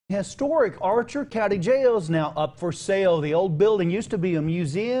Historic Archer County Jail is now up for sale. The old building used to be a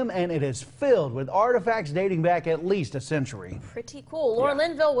museum, and it is filled with artifacts dating back at least a century. Pretty cool. Lauren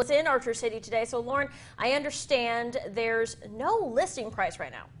Linville was in Archer City today. So, Lauren, I understand there's no listing price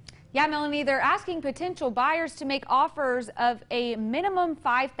right now. Yeah, Melanie, they're asking potential buyers to make offers of a minimum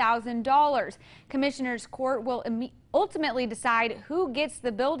 $5,000. Commissioner's Court will ultimately decide who gets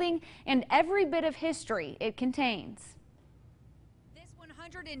the building and every bit of history it contains.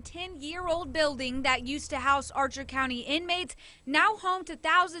 110-year-old building that used to house Archer County inmates, now home to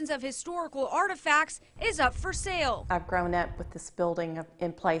thousands of historical artifacts, is up for sale. I've grown up with this building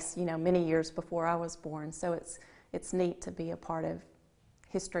in place, many years before I was born, so it's neat to be a part of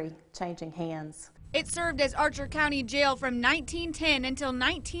history changing hands. It served as Archer County Jail from 1910 until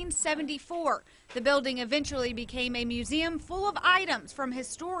 1974. The building eventually became a museum full of items from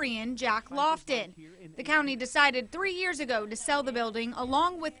historian Jack Lofton. The county decided 3 years ago to sell the building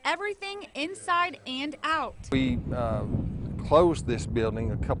along with everything inside and out. We closed this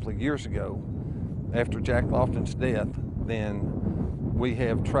building a couple of years ago after Jack Lofton's death. Then we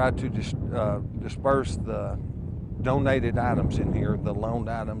have tried to disperse the donated items in here, the loaned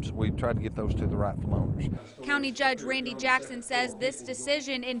items. We tried to get those to the rightful owners. County Judge Randy Jackson says this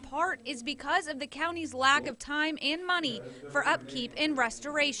decision in part is because of the county's lack of time and money for upkeep and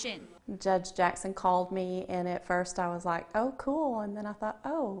restoration. Judge Jackson called me, and at first I was like, oh, cool, and then I thought,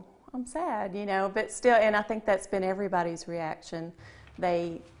 oh, I'm sad, but still, and I think that's been everybody's reaction.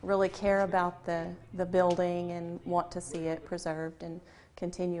 They really care about the building and want to see it preserved and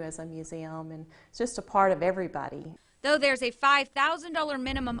continue as a museum, and it's just a part of everybody. Though there's a $5,000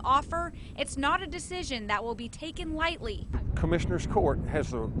 minimum offer, it's not a decision that will be taken lightly. Commissioner's Court has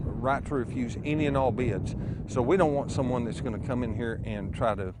the right to refuse any and all bids, so we don't want someone that's going to come in here and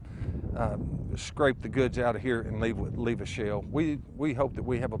try to scrape the goods out of here and leave a shell. We hope that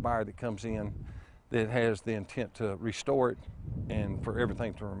we have a buyer that comes in that has the intent to restore it and for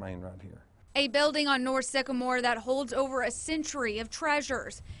everything to remain right here. A building on North Sycamore that holds over a century of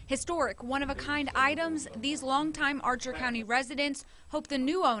treasures. Historic, one-of-a-kind items these longtime Archer County residents hope the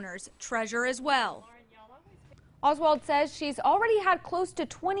new owners treasure as well. Oswald says she's already had close to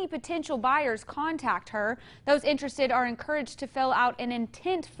 20 potential buyers contact her. Those interested are encouraged to fill out an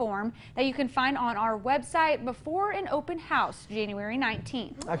intent form that you can find on our website before an open house January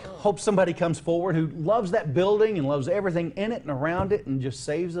 19th. I hope somebody comes forward who loves that building and loves everything in it and around it and just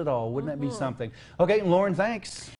saves it all. Wouldn't that be something? Okay, Lauren, thanks.